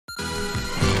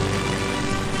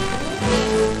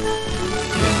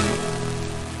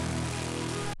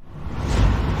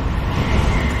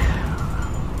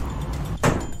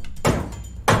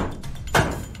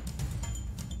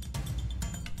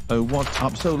Oh, what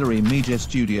up, SolaryMedia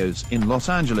Studios in Los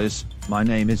Angeles. My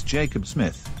name is Jacob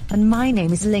Smith. And my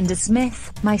name is Linda Smith,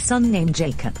 my son named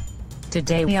Jacob.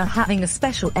 Today we are having a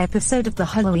special episode of the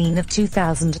Halloween of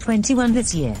 2021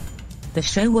 this year. The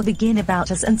show will begin about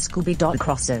us and Scooby-Doo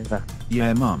crossover.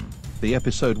 Yeah, Mum. The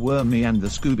episode where me and the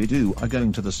Scooby-Doo are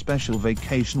going to the special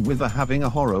vacation with having a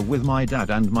horror with my dad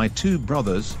and my two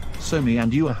brothers, so me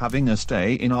and you are having a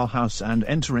stay in our house and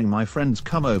entering my friends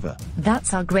come over.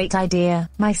 That's a great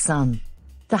idea, my son.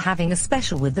 The having a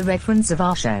special with the reference of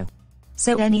our show.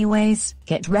 So anyways,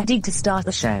 get ready to start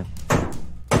the show.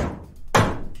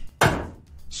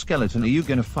 Skeleton, are you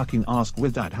gonna fucking ask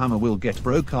with that hammer will get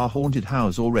broke our haunted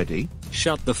house already?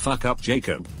 Shut the fuck up,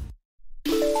 Jacob.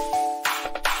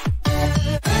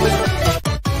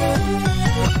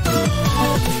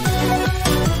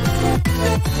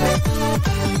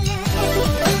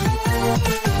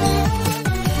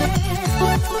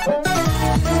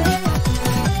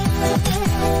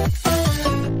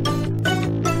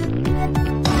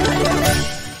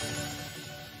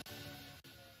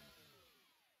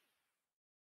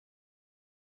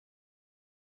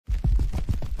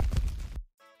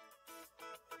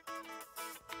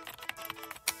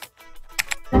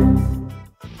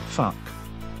 Fuck.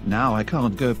 Now I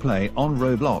can't go play on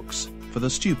Roblox, for the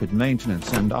stupid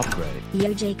maintenance and upgrade.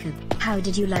 Yo Jacob, how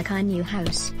did you like our new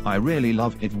house? I really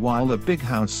love it while the big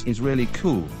house is really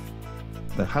cool.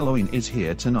 The Halloween is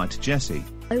here tonight, Jesse.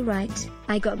 Oh right,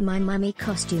 I got my mummy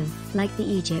costume, like the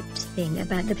Egypt thing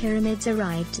about the pyramids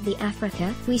arrived to the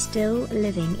Africa. We still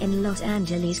living in Los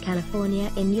Angeles, California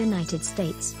in United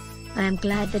States. I am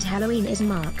glad that Halloween is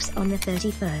marks on the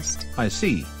 31st. I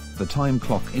see. The time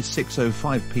clock is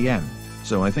 6:05 p.m,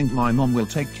 so I think my mom will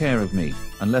take care of me,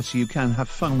 unless you can have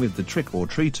fun with the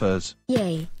trick-or-treaters.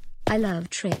 Yay. I love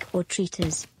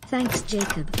trick-or-treaters. Thanks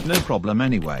Jacob. No problem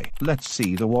anyway. Let's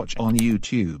see the watch on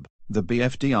YouTube. The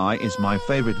BFDI is my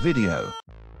favorite video.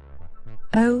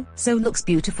 Oh, so looks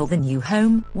beautiful the new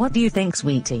home. What do you think,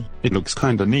 sweetie? It looks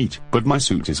kinda neat, but my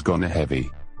suit is gonna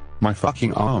heavy. My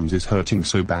fucking arms is hurting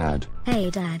so bad. Hey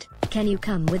Dad, can you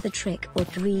come with a trick or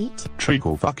treat? Trick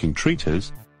or fucking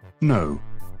treaters? No.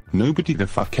 Nobody the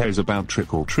fuck cares about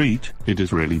trick or treat. It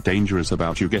is really dangerous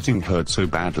about you getting hurt so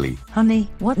badly. Honey,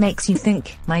 what makes you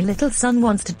think my little son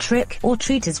wants to trick or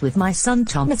treat us with my son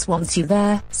Thomas wants you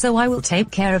there, so I will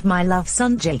take care of my love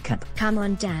son Jacob. Come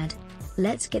on Dad.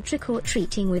 Let's get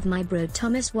trick-or-treating with my bro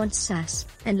Thomas wants us,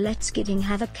 and let's getting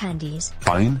have a candies.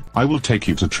 Fine, I will take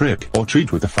you to trick or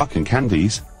treat with the fucking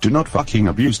candies. Do not fucking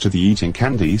abuse to the eating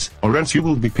candies, or else you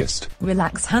will be pissed.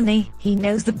 Relax honey, he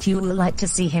knows that you will like to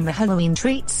see him a Halloween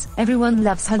treats. Everyone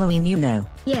loves Halloween, you know.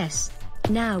 Yes.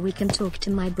 Now we can talk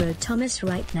to my bro Thomas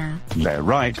right now. Yeah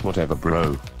right, whatever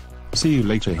bro. See you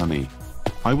later honey.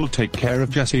 I will take care of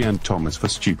Jesse and Thomas for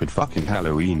stupid fucking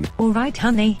Halloween. Alright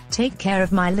honey, take care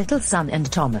of my little son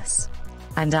and Thomas.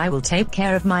 And I will take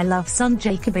care of my love son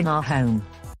Jacob in our home.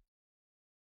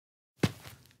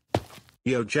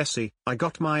 Yo Jesse, I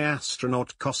got my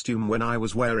astronaut costume when I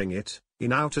was wearing it,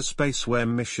 in outer space where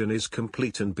mission is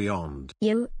complete and beyond.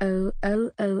 Yo,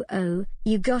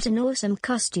 you got an awesome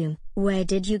costume. Where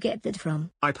did you get that from?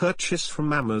 I purchased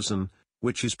from Amazon,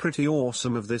 which is pretty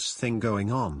awesome of this thing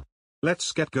going on.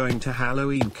 Let's get going to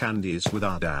Halloween candies with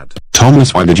our dad.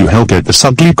 Thomas, why did you hell get this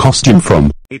ugly costume from?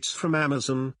 It's from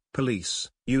Amazon, police.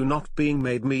 You not being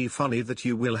made me funny that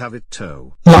you will have it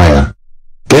too. Liar.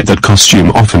 Get that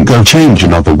costume off and go change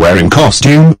another wearing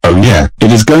costume. Oh yeah,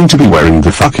 it is going to be wearing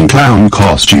the fucking clown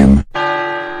costume.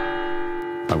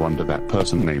 I wonder that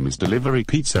person name is Delivery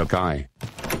Pizza Guy.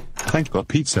 Thank God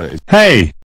pizza is—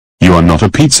 Hey! You are not a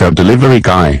pizza delivery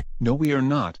guy. No, we are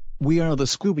not. We are the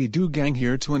Scooby-Doo gang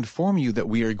here to inform you that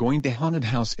we are going to haunted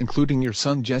house including your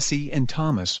son Jesse and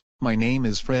Thomas. My name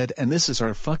is Fred and this is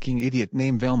our fucking idiot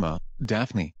named Velma,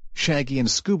 Daphne, Shaggy and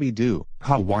Scooby-Doo.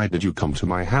 Why did you come to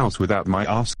my house without my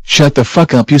ass? Shut the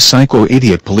fuck up you psycho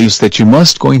idiot, police that you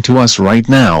must going to us right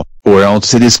now, or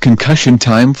else it is concussion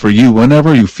time for you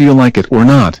whenever you feel like it or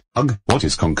not. Ugh, what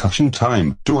is concussion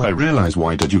time? Do I realize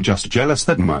why did you just jealous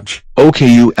that much? Okay,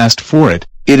 you asked for it.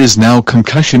 It is now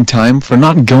concussion time for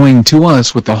not going to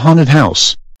us with the haunted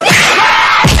house.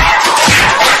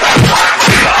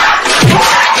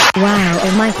 Wow,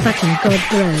 oh my fucking god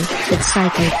bro, that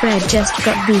psycho Fred just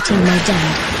got beating my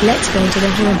dad. Let's go to the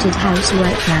haunted house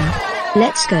right now.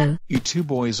 Let's go. You two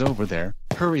boys over there,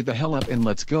 hurry the hell up and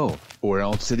let's go, or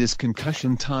else it is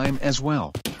concussion time as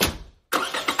well.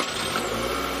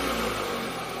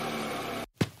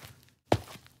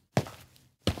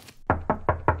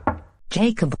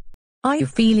 Jacob, are you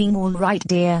feeling all right,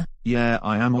 dear? Yeah,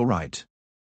 I am alright.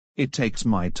 It takes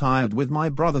my tired with my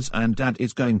brothers and dad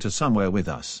is going to somewhere with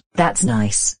us. That's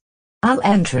nice. I'll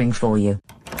entering for you.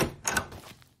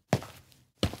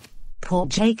 Poor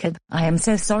Jacob, I am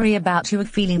so sorry about you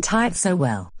feeling tired so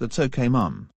well. That's okay,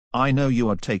 Mum. I know you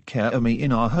would take care of me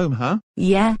in our home, huh?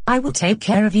 Yeah, I will take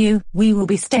care of you. We will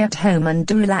be stay at home and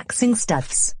do relaxing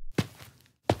stuffs.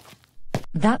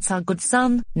 That's our good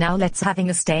son. Now let's having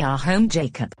a stay our home,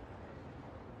 Jacob.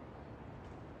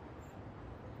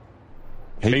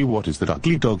 Hey, what is that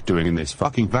ugly dog doing in this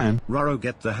fucking van? Roro,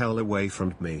 get the hell away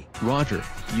from me. Roger,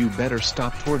 you better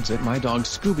stop towards it, my dog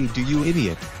Scooby-Doo, you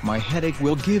idiot. My headache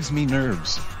will gives me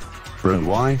nerves. Bro,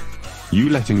 why? You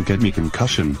letting get me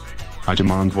concussion? I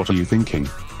demand, what are you thinking?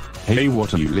 Hey,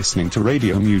 what are you listening to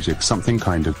radio music something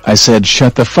kind of? I said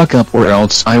shut the fuck up or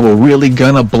else I will really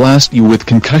gonna blast you with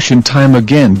concussion time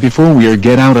again before we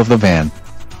get out of the van.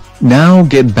 Now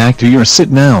get back to your sit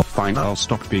now. Fine, I'll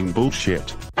stop being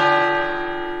bullshit.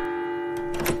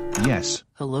 Yes.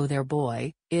 Hello there,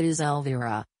 boy, it is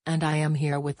Elvira, and I am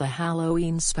here with the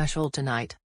Halloween special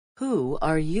tonight. Who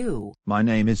are you? My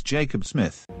name is Jacob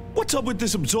Smith. What's up with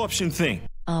this absorption thing?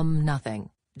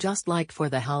 Nothing. Just like for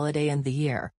the holiday and the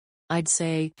year. I'd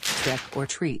say, trick or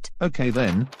treat. Okay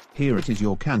then, here it is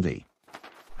your candy.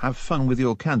 Have fun with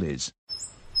your candies.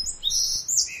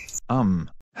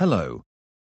 Hello.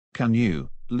 Can you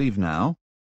leave now?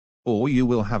 Or you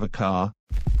will have a car.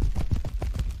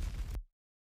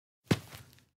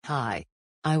 Hi.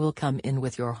 I will come in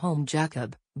with your home,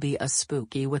 Jacob. Be a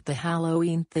spooky with the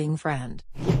Halloween thing, friend.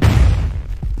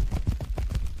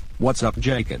 What's up,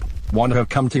 Jacob? Wanna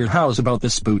come to your house about the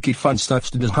spooky fun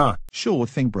stuff to do, huh? Sure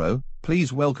thing, bro.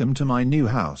 Please welcome to my new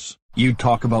house. You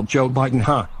talk about Joe Biden,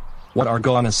 huh? What are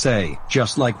gonna say?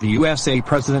 Just like the USA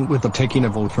president with the taking a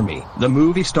vote for me. The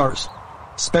movie stars.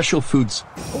 Special foods.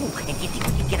 Oh, and you think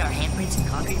we can get our handprints in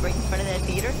concrete right in front of that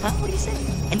theater? Huh? What do you say?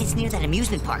 And it's near that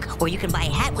amusement park, or you can buy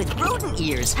a hat with rodent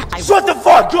ears. Shut the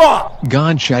fuck up!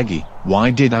 God, Shaggy,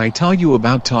 why did I tell you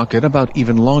about talk it about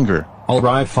even longer?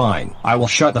 Alright, fine. I will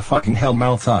shut the fucking hell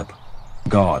mouth up.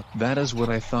 God. That is what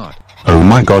I thought. Oh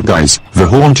my god, guys, the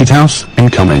haunted house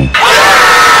incoming.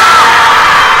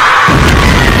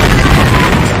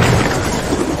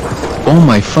 Oh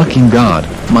my fucking god,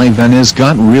 my van is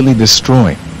got really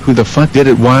destroyed. Who the fuck did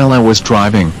it while I was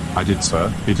driving? I did,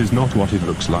 sir. It is not what it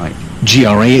looks like.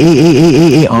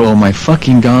 Oh my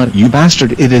fucking god, you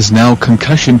bastard, it is now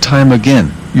concussion time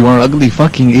again. You are ugly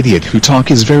fucking idiot who talk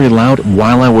is very loud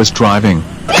while I was driving.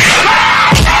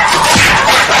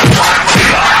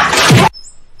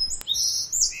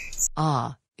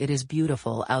 Ah, it is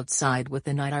beautiful outside with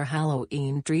the night our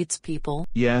Halloween treats, people.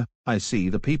 Yeah, I see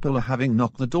the people are having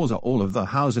knocked the doors of all of the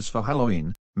houses for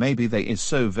Halloween. Maybe they is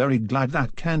so very glad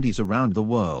that candy's around the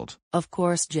world. Of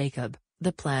course, Jacob,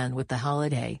 the plan with the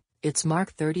holiday, it's March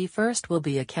 31st will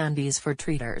be a candies for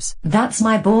treaters. That's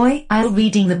my boy. I'll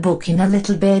reading the book in a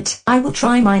little bit. I will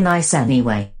try my nice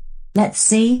anyway. Let's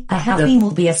see, a Halloween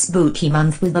will be a spooky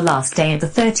month with the last day of the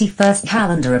 31st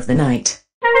calendar of the night.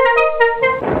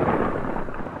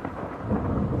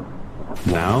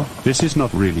 Now, this is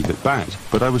not really that bad,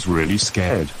 but I was really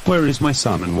scared. Where is my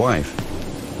son and wife?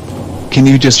 Can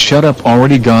you just shut up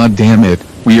already, god damn it?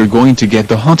 We are going to get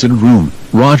the haunted room.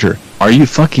 Roger, are you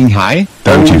fucking high?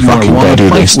 Don't you fucking dare do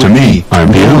this to me. I'm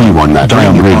the only one that I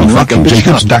am really fucking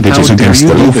Jacob's dad. It is against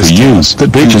the law for you. The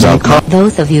bitches I'll cut.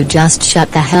 Both of you just shut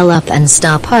the hell up and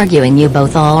stop arguing, you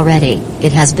both already.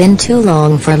 It has been too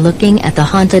long for looking at the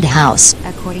haunted house.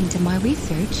 According to my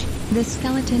research, the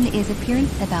skeleton is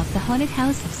appearance about the haunted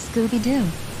house of Scooby-Doo.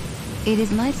 It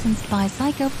is licensed by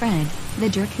Psycho Fred, the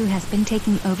jerk who has been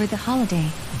taking over the holiday.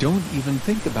 Don't even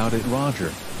think about it,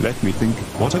 Roger. Let me think.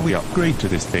 What are we upgrade to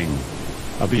this thing?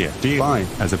 A beer DI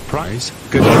as a prize?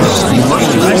 Good.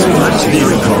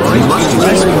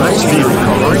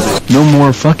 No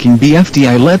more fucking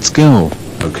BFDI, let's go.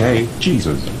 Okay,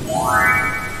 Jesus.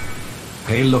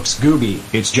 Hey, look, Scooby,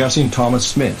 it's Jesse and Thomas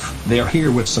Smith. They are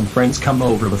here with some friends. Come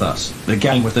over with us. The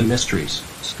gang with the mysteries.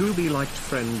 Scooby-liked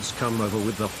friends come over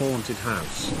with the haunted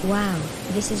house. Wow,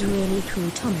 this is really cool,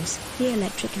 Thomas. The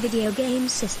electric video game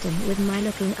system with my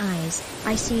looking eyes.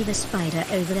 I see the spider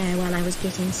over there while I was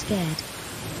getting scared.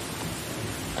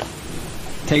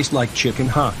 Taste like chicken,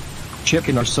 huh?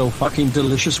 Chicken are so fucking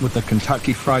delicious with the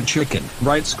Kentucky Fried Chicken.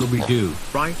 Right, Scooby-Doo?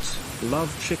 Right,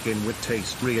 love chicken with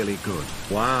taste really good.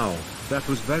 Wow. That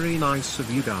was very nice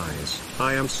of you guys.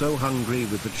 I am so hungry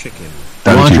with the chicken.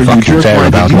 Don't you fucking care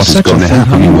about what is going to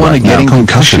happen. You want to get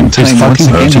concussion. This fucking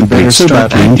hurting bleed so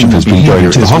badly and you just been going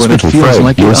to the hospital,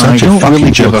 Fred. You're such a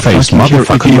fucking jerk-faced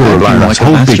motherfucker. You're a liar,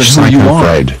 whole bitch psycho,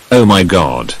 Fred. Oh my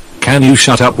god. Can you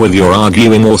shut up with your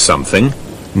arguing or something?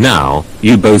 Now,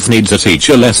 you both need to teach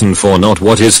a lesson for not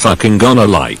what is fucking gonna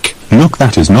like. Look,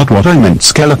 that is not what I meant,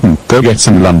 skeleton. Go get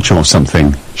some lunch or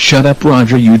something. Shut up,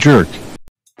 Roger, you jerk.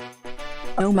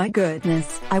 Oh my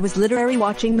goodness, I was literally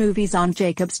watching movies on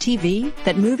Jacob's TV.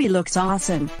 That movie looks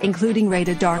awesome, including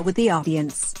rated R with the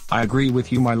audience. I agree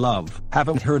with you, my love.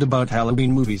 Haven't heard about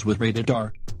Halloween movies with rated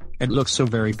R. It looks so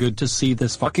very good to see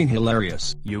this fucking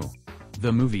hilarious. Yo.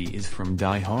 The movie is from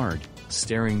Die Hard,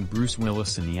 starring Bruce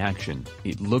Willis in the action.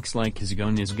 It looks like his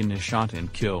gun is gonna shot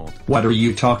and killed. What are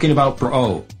you talking about,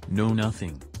 bro? No,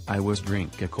 nothing. I was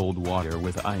drink a cold water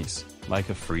with ice, like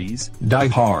a freeze. Die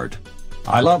Hard.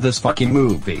 I love this fucking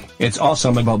movie. It's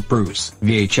awesome about Bruce.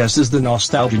 VHS is the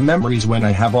nostalgia memories when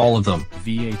I have all of them.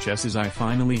 VHSs I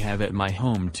finally have at my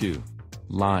home too.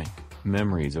 Like,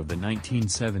 memories of the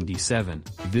 1977.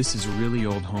 This is a really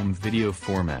old home video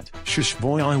format. Shush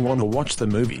boy, I wanna watch the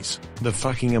movies. They're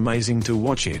fucking amazing to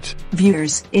watch it.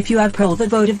 Viewers, if you have polled the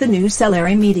vote of the new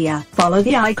SolaryMedia, follow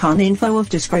the icon info of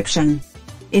description.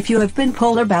 If you have been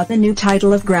polled about the new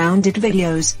title of Grounded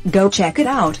videos, go check it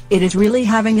out. It is really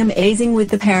having amazing with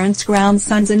the parents ground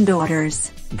sons and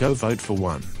daughters. Go vote for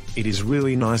one. It is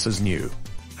really nice as new.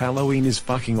 Halloween is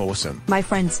fucking awesome. My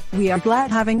friends, we are glad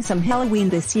having some Halloween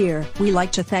this year. We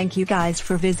like to thank you guys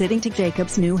for visiting to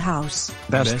Jacob's new house.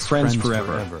 Best friends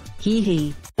forever. Hee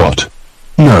hee. What?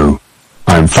 No.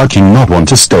 I'm fucking not want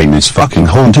to stay in this fucking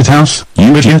haunted house,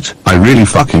 you idiot. I really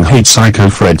fucking hate Psycho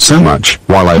Fred so much.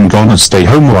 While I'm gonna stay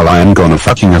home while I am gonna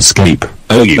fucking escape.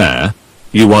 Oh yeah?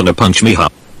 You wanna punch me, huh?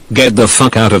 Get the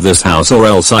fuck out of this house or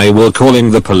else I will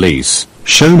calling the police.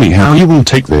 Show me how you will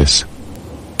take this.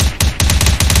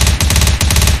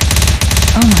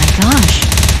 Oh my gosh.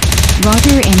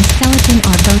 Roger and Skeleton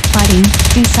are both fighting.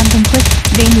 Do something quick.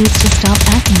 They need to stop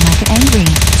acting like angry.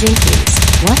 Jinkies,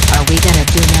 what are we gonna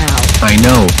do now? I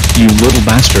know, you little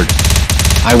bastard.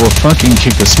 I will fucking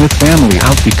kick the Smith family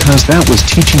out because that was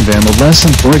teaching them a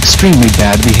lesson for extremely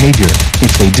bad behavior.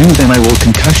 If they do, then I will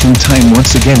concussion time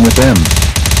once again with them.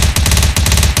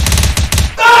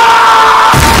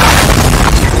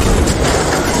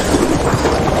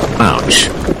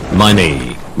 Ouch. My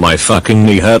knee. My fucking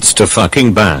knee hurts to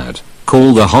fucking bad.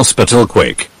 Call the hospital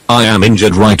quick. I am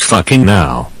injured right fucking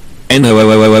now.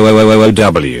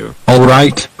 NOOOOOOOOW.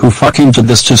 Alright, who fucking did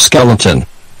this to Skeleton?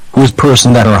 Whose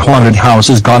person that our haunted house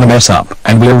is gonna mess up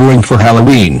and we're ruined for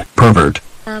Halloween, pervert?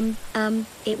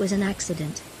 It was an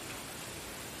accident.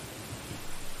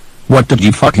 What did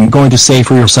you fucking going to say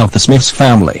for yourself, the Smiths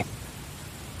family?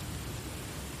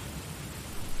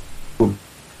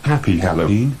 Happy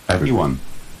Halloween, everyone.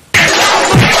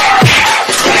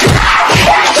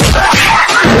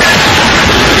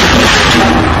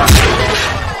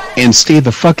 And stay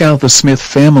the fuck out the Smith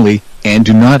family, and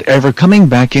do not ever coming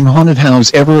back in haunted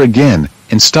house ever again,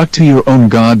 and stuck to your own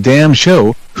goddamn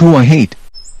show, who I hate.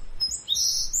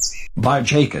 Bye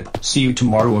Jacob, see you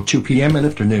tomorrow at 2 p.m. in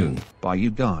afternoon. Bye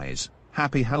you guys,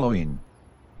 happy Halloween.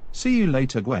 See you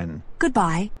later Gwen.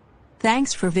 Goodbye.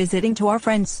 Thanks for visiting to our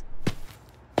friends.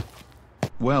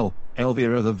 Well,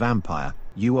 Elvira the vampire,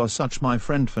 you are such my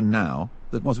friend for now.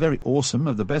 That was very awesome,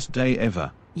 of the best day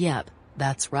ever. Yep,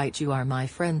 that's right, you are my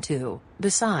friend too.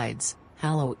 Besides,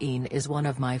 Halloween is one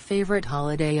of my favorite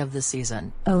holiday of the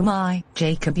season. Oh my,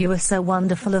 Jacob, you are so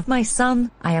wonderful of my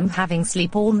son. I am having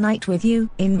sleep all night with you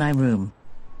in my room.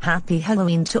 Happy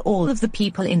Halloween to all of the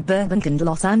people in Burbank and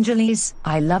Los Angeles.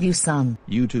 I love you, son.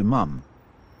 You too, Mum.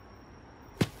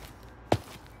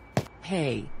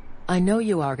 Hey, I know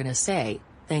you are gonna say,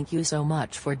 thank you so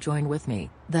much for joining with me.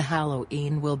 The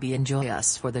Halloween will be enjoy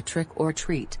us for the trick or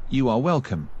treat. You are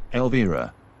welcome,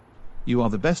 Elvira. You are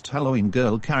the best Halloween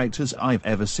girl characters I've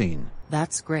ever seen.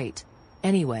 That's great.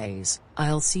 Anyways,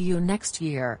 I'll see you next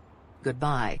year.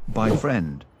 Goodbye. Bye,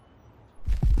 friend.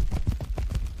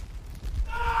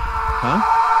 Huh?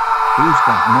 Who's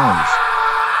that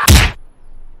noise?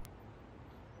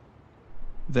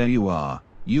 There you are,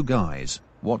 you guys.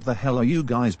 What the hell are you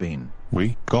guys been?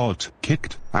 We got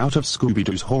kicked out of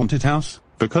Scooby-Doo's haunted house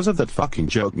because of that fucking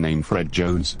joke named Fred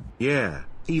Jones. Yeah,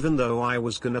 even though I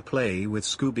was gonna play with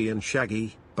Scooby and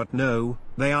Shaggy, but no,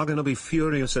 they are gonna be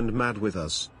furious and mad with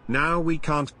us. Now we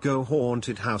can't go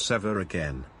haunted house ever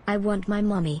again. I want my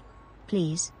mommy.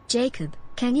 Please, Jacob,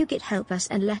 can you get help us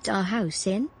and let our house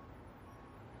in?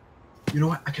 You know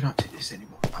what? I cannot take this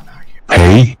anymore. I'm out of here.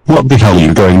 Hey, what the hell are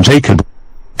you doing, Jacob?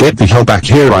 Get the hell back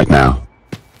here right now.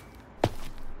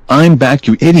 I'm back,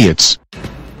 you idiots.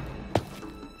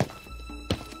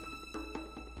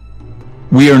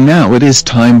 It is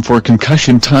time for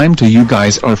concussion time to you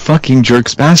guys are fucking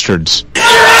jerks bastards.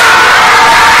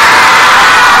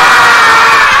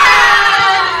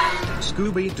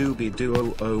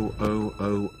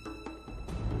 Scooby-Dooby-Doo.